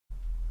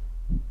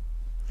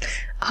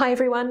Hi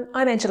everyone,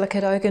 I'm Angela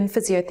Cadogan,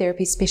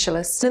 physiotherapy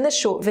specialist. In this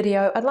short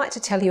video, I'd like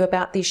to tell you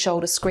about the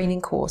shoulder screening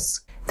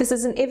course. This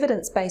is an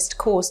evidence-based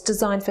course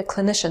designed for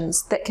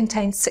clinicians that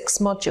contains 6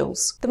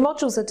 modules. The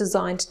modules are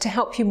designed to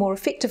help you more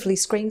effectively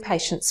screen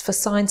patients for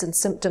signs and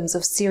symptoms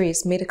of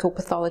serious medical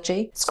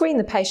pathology, screen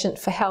the patient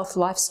for health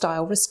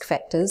lifestyle risk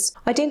factors,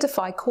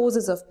 identify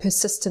causes of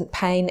persistent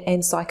pain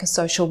and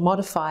psychosocial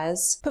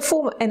modifiers,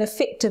 perform an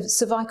effective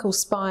cervical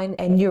spine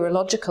and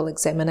neurological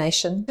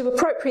examination, to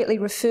appropriately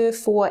refer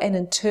for and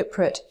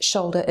interpret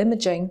shoulder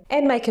imaging,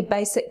 and make a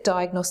basic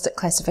diagnostic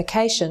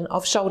classification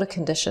of shoulder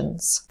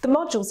conditions. The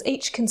modules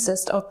each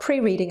consist of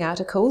pre-reading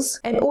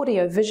articles, an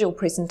audio-visual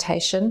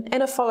presentation,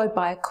 and are followed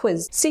by a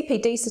quiz.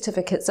 CPD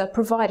certificates are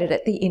provided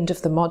at the end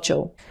of the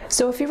module.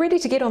 So if you're ready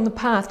to get on the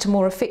path to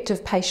more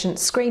effective patient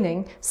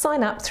screening,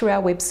 sign up through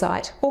our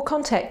website or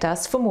contact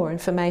us for more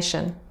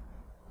information.